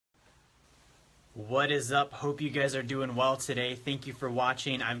What is up? Hope you guys are doing well today. Thank you for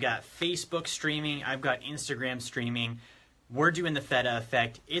watching. I've got Facebook streaming. I've got Instagram streaming. We're doing the Fetta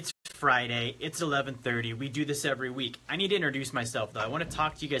effect. It's Friday. It's 11:30. We do this every week. I need to introduce myself though. I want to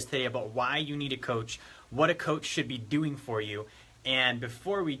talk to you guys today about why you need a coach, what a coach should be doing for you. And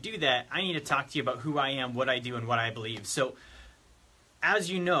before we do that, I need to talk to you about who I am, what I do, and what I believe. So, as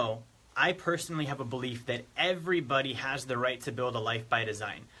you know, I personally have a belief that everybody has the right to build a life by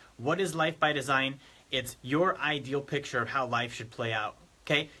design. What is life by design? It's your ideal picture of how life should play out,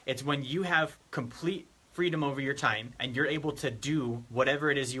 okay? It's when you have complete freedom over your time and you're able to do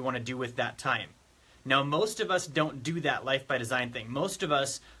whatever it is you want to do with that time. Now, most of us don't do that life by design thing. Most of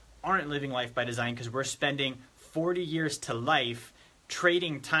us aren't living life by design because we're spending 40 years to life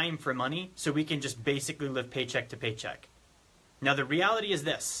trading time for money so we can just basically live paycheck to paycheck. Now, the reality is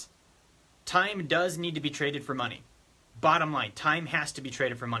this. Time does need to be traded for money. Bottom line, time has to be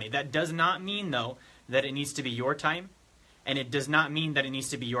traded for money. That does not mean, though, that it needs to be your time, and it does not mean that it needs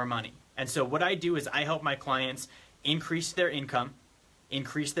to be your money. And so what I do is I help my clients increase their income,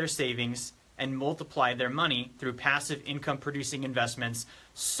 increase their savings, and multiply their money through passive income producing investments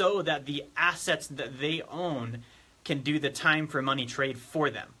so that the assets that they own can do the time for money trade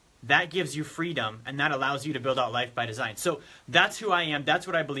for them. That gives you freedom, and that allows you to build out life by design. So that's who I am. That's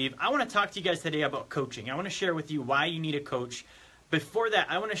what I believe. I want to talk to you guys today about coaching. I want to share with you why you need a coach. Before that,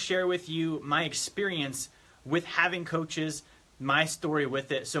 I want to share with you my experience with having coaches, my story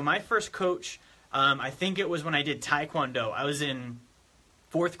with it. So my first coach, I think it was when I did Taekwondo. I was in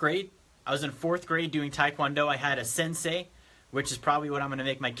fourth grade. I was in fourth grade doing Taekwondo. I had a sensei, which is probably what I'm going to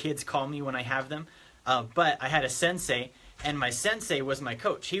make my kids call me when I have them. But I had a sensei. And my sensei was my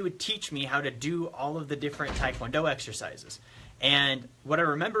coach. He would teach me how to do all of the different Taekwondo exercises. And what I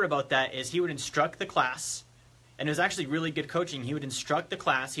remember about that is he would instruct the class, and it was actually really good coaching. He would instruct the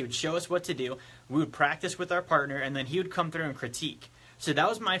class, he would show us what to do, we would practice with our partner, and then he would come through and critique. So that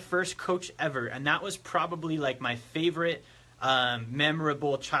was my first coach ever, and that was probably like my favorite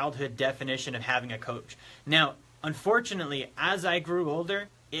memorable childhood definition of having a coach. Now, unfortunately, as I grew older,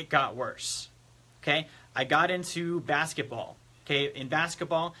 it got worse. Okay, I got into basketball. Okay, in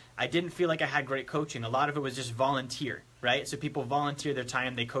basketball, I didn't feel like I had great coaching. A lot of it was just volunteer, right? So people volunteer their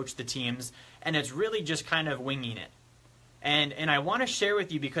time, they coach the teams, and it's really just kind of winging it. And I want to share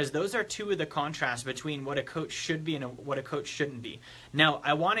with you because those are two of the contrasts between what a coach should be and what a coach shouldn't be. Now,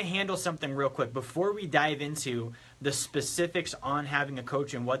 I want to handle something real quick before we dive into the specifics on having a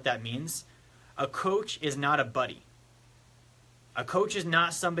coach and what that means. A coach is not a buddy. A coach is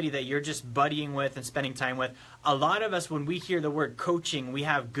not somebody that you're just buddying with and spending time with. A lot of us, when we hear the word coaching, we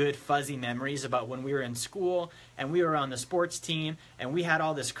have good fuzzy memories about when we were in school and we were on the sports team and we had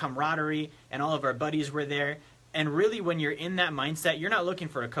all this camaraderie and all of our buddies were there. And really, when you're in that mindset, you're not looking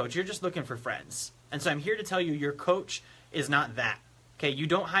for a coach. You're just looking for friends. And so I'm here to tell you your coach is not that. Okay, you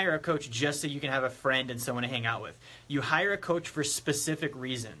don't hire a coach just so you can have a friend and someone to hang out with. You hire a coach for specific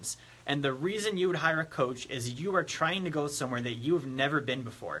reasons. And the reason you would hire a coach is you are trying to go somewhere that you have never been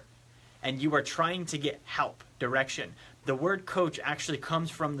before. And you are trying to get help, direction. The word coach actually comes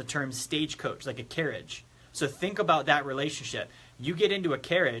from the term stagecoach, like a carriage. So think about that relationship. You get into a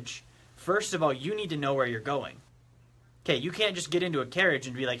carriage, first of all, you need to know where you're going. Okay, you can't just get into a carriage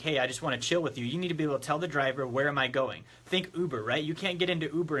and be like, hey, I just want to chill with you. You need to be able to tell the driver, where am I going? Think Uber, right? You can't get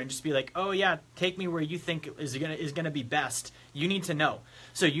into Uber and just be like, oh yeah, take me where you think is gonna be best. You need to know.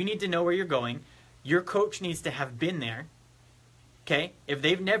 So you need to know where you're going. Your coach needs to have been there. Okay? If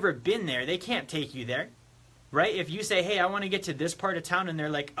they've never been there, they can't take you there. Right? If you say, hey, I want to get to this part of town, and they're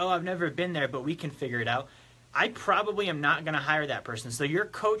like, oh, I've never been there, but we can figure it out. I probably am not going to hire that person. So your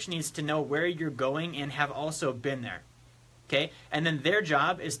coach needs to know where you're going and have also been there. Okay? And then their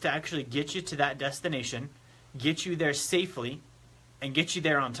job is to actually get you to that destination, get you there safely, and get you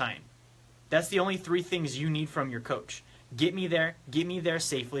there on time. That's the only three things you need from your coach. Get me there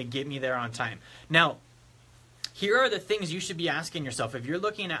safely, get me there on time. Now, here are the things you should be asking yourself. If you're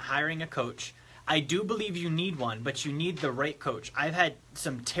looking at hiring a coach, I do believe you need one, but you need the right coach. I've had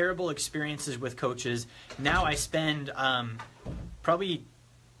some terrible experiences with coaches. Now I spend probably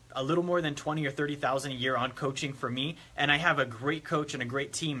a little more than 20 or 30,000 a year on coaching for me, and I have a great coach and a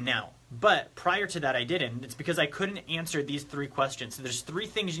great team now. But prior to that, I didn't. It's because I couldn't answer these three questions. So there's three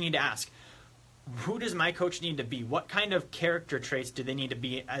things you need to ask. Who does my coach need to be? What kind of character traits do they need to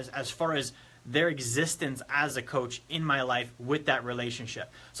be as far as their existence as a coach in my life with that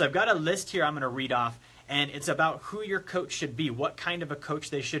relationship? So I've got a list here I'm going to read off, and it's about who your coach should be, what kind of a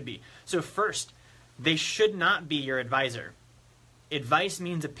coach they should be. So first, they should not be your advisor. Advice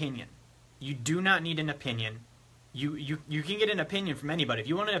means opinion. You do not need an opinion. You can get an opinion from anybody. If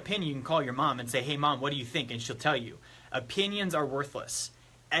you want an opinion, you can call your mom and say, hey mom, what do you think? And she'll tell you. Opinions are worthless.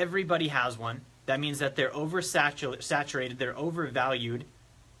 Everybody has one. That means that they're oversaturated, they're overvalued,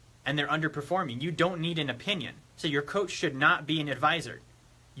 and they're underperforming. You don't need an opinion. So your coach should not be an advisor.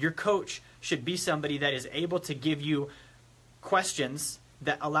 Your coach should be somebody that is able to give you questions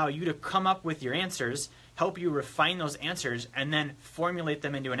that allow you to come up with your answers, help you refine those answers, and then formulate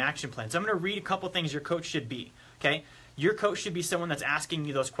them into an action plan. So I'm going to read a couple things your coach should be. Okay? Your coach should be someone that's asking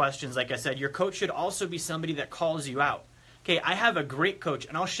you those questions. Like I said, your coach should also be somebody that calls you out. Okay, I have a great coach,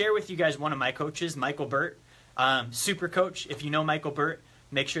 and I'll share with you guys one of my coaches, Michael Burt, super coach. If you know Michael Burt,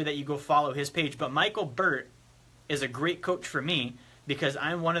 make sure that you go follow his page. But Michael Burt is a great coach for me because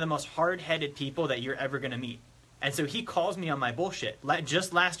I'm one of the most hard-headed people that you're ever going to meet. And so he calls me on my bullshit.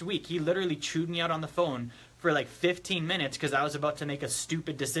 Just last week, he literally chewed me out on the phone for like 15 minutes because I was about to make a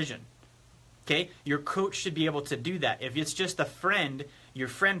stupid decision. Okay, your coach should be able to do that. If it's just a friend, your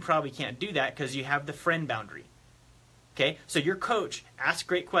friend probably can't do that because you have the friend boundary. Okay, so your coach asks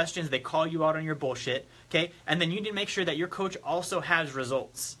great questions, they call you out on your bullshit, okay, and then you need to make sure that your coach also has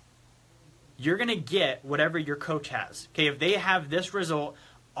results. You're going to get whatever your coach has. Okay, if they have this result,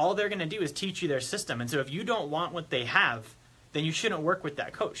 all they're going to do is teach you their system. And so if you don't want what they have, then you shouldn't work with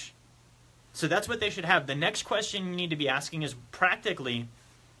that coach. So that's what they should have. The next question you need to be asking is practically,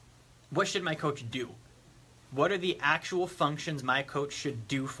 what should my coach do? What are the actual functions my coach should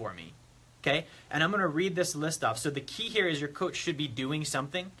do for me? Okay, and I'm going to read this list off. So the key here is your coach should be doing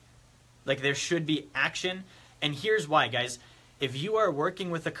something. Like there should be action. And here's why, guys. If you are working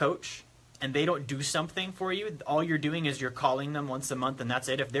with a coach and they don't do something for you, all you're doing is you're calling them once a month and that's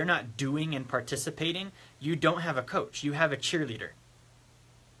it. If they're not doing and participating, you don't have a coach. You have a cheerleader.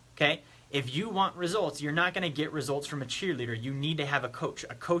 Okay? If you want results, you're not going to get results from a cheerleader. You need to have a coach.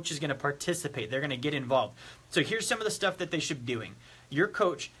 A coach is going to participate. They're going to get involved. So here's some of the stuff that they should be doing. Your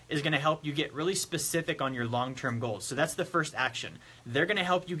coach is going to help you get really specific on your long-term goals. So that's the first action. They're going to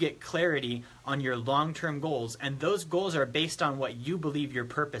help you get clarity on your long-term goals, and those goals are based on what you believe your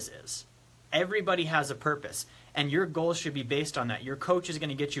purpose is. Everybody has a purpose, and your goals should be based on that. Your coach is going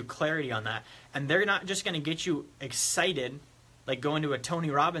to get you clarity on that, and they're not just going to get you excited like going to a Tony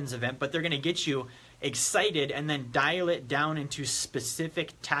Robbins event, but they're going to get you excited and then dial it down into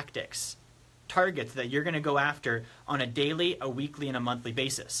specific tactics. Targets that you're going to go after on a daily, a weekly, and a monthly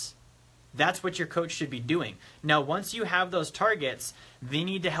basis. That's what your coach should be doing. Now, once you have those targets, they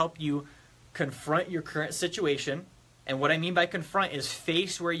need to help you confront your current situation. And what I mean by confront is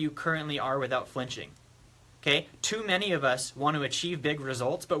face where you currently are without flinching. Okay? Too many of us want to achieve big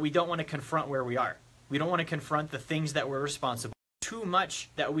results, but we don't want to confront where we are. We don't want to confront the things that we're responsible for. Too much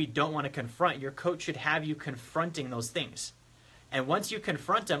that we don't want to confront. Your coach should have you confronting those things. And once you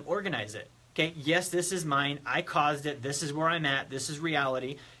confront them, organize it. Okay, yes, this is mine. I caused it. This is where I'm at. This is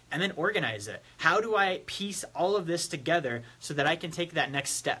reality. And then organize it. How do I piece all of this together so that I can take that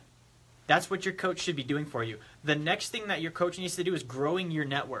next step? That's what your coach should be doing for you. The next thing that your coach needs to do is growing your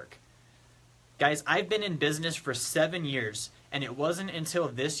network. Guys, I've been in business for 7 years, and it wasn't until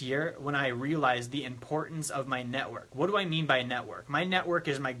this year when I realized the importance of my network. What do I mean by network? My network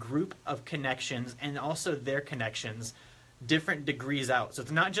is my group of connections and also their connections, different degrees out. So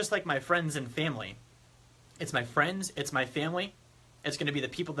it's not just like my friends and family. It's my friends, it's my family. It's going to be the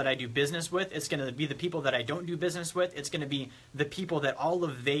people that I do business with. It's going to be the people that I don't do business with. It's going to be the people that all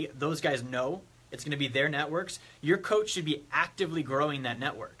of those guys know. It's going to be their networks. Your coach should be actively growing that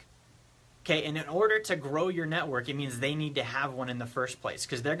network. Okay, and in order to grow your network, it means they need to have one in the first place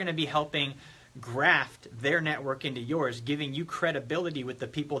because they're going to be helping graft their network into yours, giving you credibility with the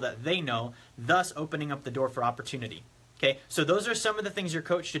people that they know, thus opening up the door for opportunity. Okay, so those are some of the things your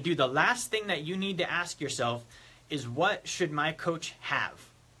coach should do. The last thing that you need to ask yourself is, what should my coach have?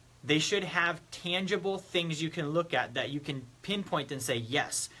 They should have tangible things you can look at that you can pinpoint and say,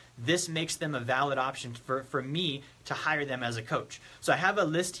 yes, this makes them a valid option for me to hire them as a coach. So I have a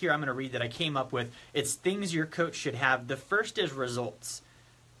list here I'm going to read that I came up with. It's things your coach should have. The first is results.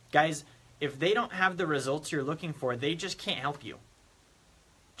 Guys, if they don't have the results you're looking for, they just can't help you.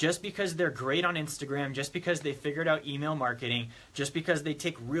 Just because they're great on Instagram, just because they figured out email marketing, just because they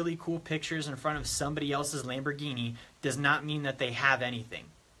take really cool pictures in front of somebody else's Lamborghini does not mean that they have anything.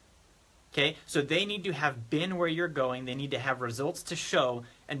 Okay, so they need to have been where you're going. They need to have results to show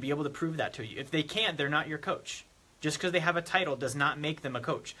and be able to prove that to you. If they can't, they're not your coach. Just because they have a title does not make them a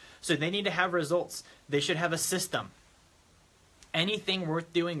coach. So they need to have results. They should have a system. Anything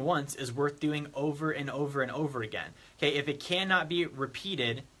worth doing once is worth doing over and over and over again. Okay, if it cannot be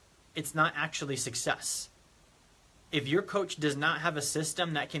repeated, it's not actually success. If your coach does not have a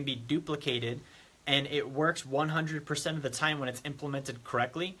system that can be duplicated and it works 100% of the time when it's implemented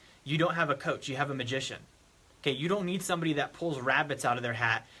correctly, you don't have a coach, you have a magician. Okay, you don't need somebody that pulls rabbits out of their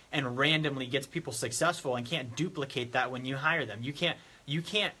hat and randomly gets people successful and can't duplicate that when you hire them. You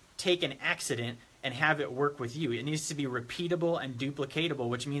can't take an accident and have it work with you. It needs to be repeatable and duplicatable,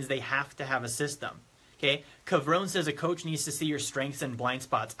 which means they have to have a system. Okay, Cardone says a coach needs to see your strengths and blind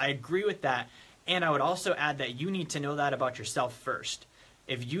spots. I agree with that, and I would also add that you need to know that about yourself first.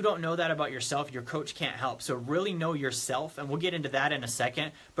 If you don't know that about yourself, your coach can't help. So really know yourself, and we'll get into that in a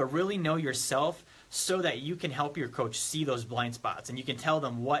second, but really know yourself so that you can help your coach see those blind spots, and you can tell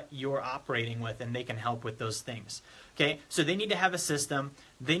them what you're operating with, and they can help with those things. Okay, so they need to have a system.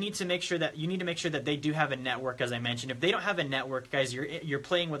 They need to make sure that you need to make sure that they do have a network, as I mentioned. If they don't have a network, guys, you're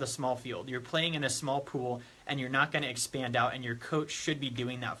playing with a small field. You're playing in a small pool, and you're not going to expand out, and your coach should be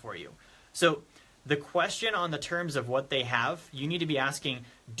doing that for you. So the question on the terms of what they have, you need to be asking,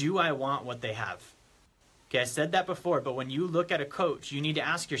 do I want what they have? Okay, I said that before, but when you look at a coach, you need to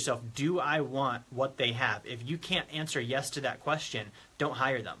ask yourself, do I want what they have? If you can't answer yes to that question, don't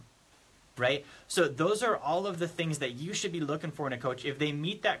hire them, right? So those are all of the things that you should be looking for in a coach. If they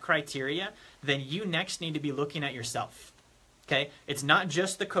meet that criteria, then you next need to be looking at yourself, okay? It's not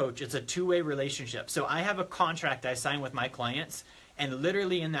just the coach, it's a two-way relationship. So I have a contract I sign with my clients, and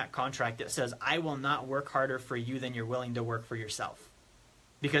literally in that contract it says, I will not work harder for you than you're willing to work for yourself.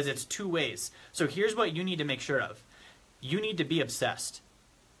 Because it's two ways. So here's what you need to make sure of. You need to be obsessed.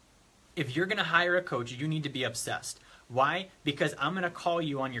 If you're going to hire a coach, you need to be obsessed. Why? Because I'm going to call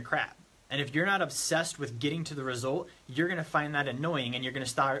you on your crap. And if you're not obsessed with getting to the result, you're going to find that annoying, and you're going to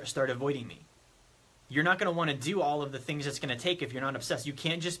start avoiding me. You're not going to want to do all of the things it's going to take if you're not obsessed. You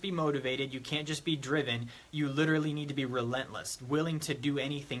can't just be motivated. You can't just be driven. You literally need to be relentless, willing to do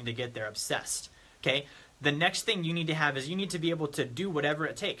anything to get there, obsessed. Okay? The next thing you need to have is you need to be able to do whatever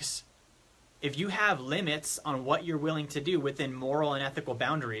it takes. If you have limits on what you're willing to do within moral and ethical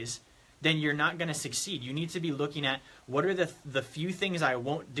boundaries, then you're not going to succeed. You need to be looking at what are the few things I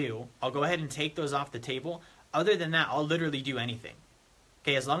won't do. I'll go ahead and take those off the table. Other than that, I'll literally do anything.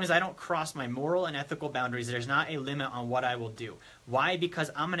 Okay, as long as I don't cross my moral and ethical boundaries, there's not a limit on what I will do. Why?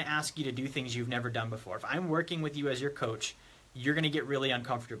 Because I'm going to ask you to do things you've never done before. If I'm working with you as your coach, you're going to get really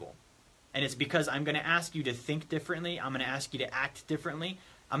uncomfortable. And it's because I'm going to ask you to think differently. I'm going to ask you to act differently.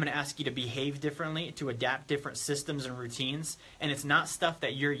 I'm going to ask you to behave differently, to adapt different systems and routines. And it's not stuff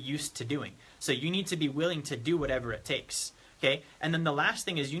that you're used to doing. So you need to be willing to do whatever it takes. Okay? And then the last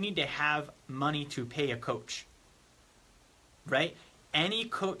thing is you need to have money to pay a coach. Right? Any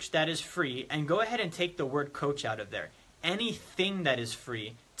coach that is free, and go ahead and take the word coach out of there. Anything that is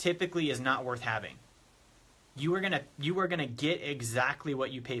free typically is not worth having. You are gonna get exactly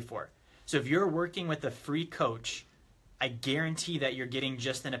what you pay for. So if you're working with a free coach, I guarantee that you're getting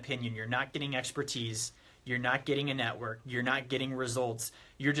just an opinion. You're not getting expertise. You're not getting a network. You're not getting results.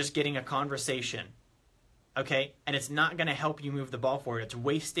 You're just getting a conversation. Okay? And it's not going to help you move the ball forward. It's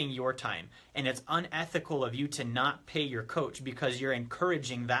wasting your time. And it's unethical of you to not pay your coach because you're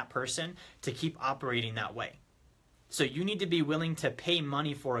encouraging that person to keep operating that way. So you need to be willing to pay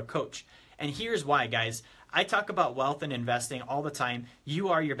money for a coach. And here's why, guys. I talk about wealth and investing all the time. You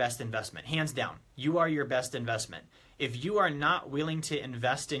are your best investment, hands down. You are your best investment. If you are not willing to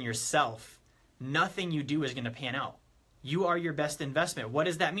invest in yourself, nothing you do is going to pan out. You are your best investment. What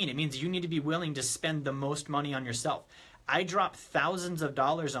does that mean? It means you need to be willing to spend the most money on yourself. I drop thousands of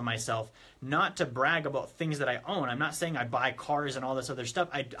dollars on myself, not to brag about things that I own. I'm not saying I buy cars and all this other stuff.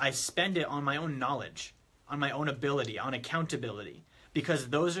 I spend it on my own knowledge, on my own ability, on accountability, because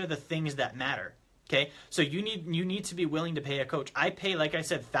those are the things that matter. Okay, so you need to be willing to pay a coach. I pay, like I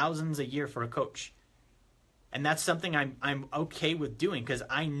said, thousands a year for a coach. And that's something I'm okay with doing because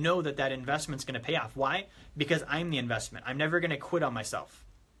I know that investment's going to pay off. Why? Because I'm the investment. I'm never going to quit on myself.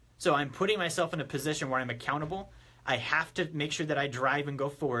 So I'm putting myself in a position where I'm accountable. I have to make sure that I drive and go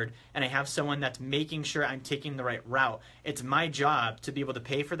forward, and I have someone that's making sure I'm taking the right route. It's my job to be able to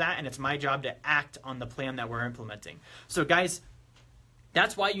pay for that, and it's my job to act on the plan that we're implementing. So guys,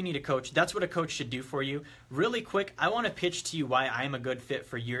 that's why you need a coach. That's what a coach should do for you. Really quick, I want to pitch to you why I'm a good fit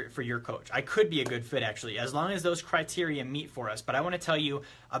for your coach. I could be a good fit, actually, as long as those criteria meet for us. But I want to tell you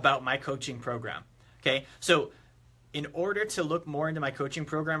about my coaching program. Okay, so in order to look more into my coaching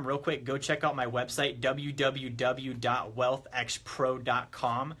program, real quick, go check out my website,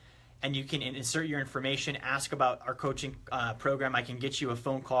 www.wealthxpro.com. And you can insert your information, ask about our coaching program. I can get you a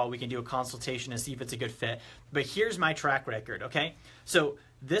phone call. We can do a consultation and see if it's a good fit. But here's my track record, okay? So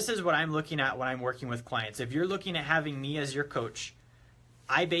this is what I'm looking at when I'm working with clients. If you're looking at having me as your coach,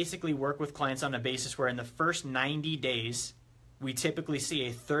 I basically work with clients on a basis where in the first 90 days, we typically see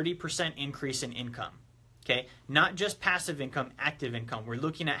a 30% increase in income. Okay, not just passive income, active income. We're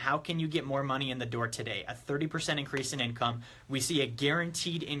looking at how can you get more money in the door today. A 30% increase in income. We see a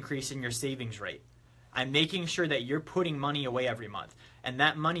guaranteed increase in your savings rate. I'm making sure that you're putting money away every month, and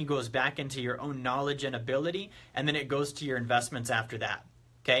that money goes back into your own knowledge and ability, and then it goes to your investments after that.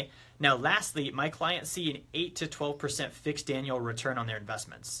 Okay, now lastly, my clients see an 8 to 12% fixed annual return on their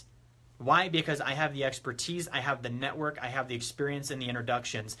investments. Why? Because I have the expertise, I have the network, I have the experience and the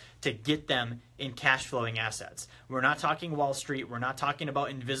introductions to get them in cash flowing assets. We're not talking Wall Street. We're not talking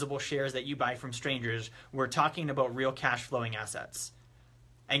about invisible shares that you buy from strangers. We're talking about real cash flowing assets.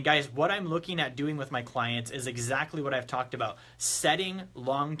 And guys, what I'm looking at doing with my clients is exactly what I've talked about. Setting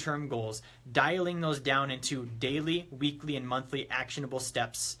long-term goals, dialing those down into daily, weekly, and monthly actionable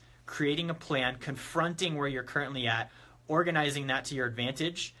steps, creating a plan, confronting where you're currently at, organizing that to your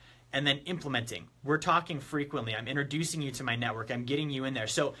advantage, and then implementing. We're talking frequently. I'm introducing you to my network. I'm getting you in there.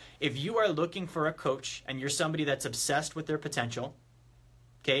 So if you are looking for a coach and you're somebody that's obsessed with their potential,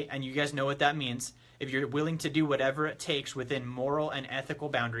 okay, and you guys know what that means, if you're willing to do whatever it takes within moral and ethical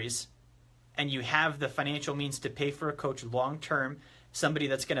boundaries, and you have the financial means to pay for a coach long-term, somebody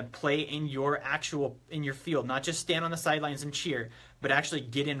that's going to play in your field, not just stand on the sidelines and cheer, but actually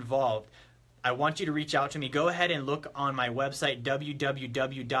get involved, I want you to reach out to me. Go ahead and look on my website,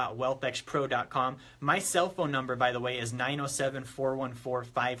 www.wealthxpro.com. My cell phone number, by the way, is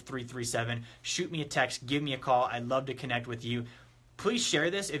 907-414-5337. Shoot me a text. Give me a call. I'd love to connect with you. Please share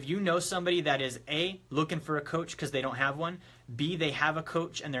this. If you know somebody that is A, looking for a coach because they don't have one, B, they have a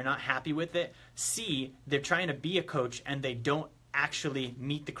coach and they're not happy with it, C, they're trying to be a coach and they don't actually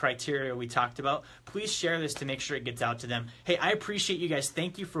meet the criteria we talked about, please share this to make sure it gets out to them. Hey, I appreciate you guys.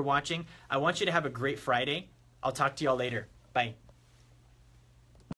 Thank you for watching. I want you to have a great Friday. I'll talk to y'all later. Bye.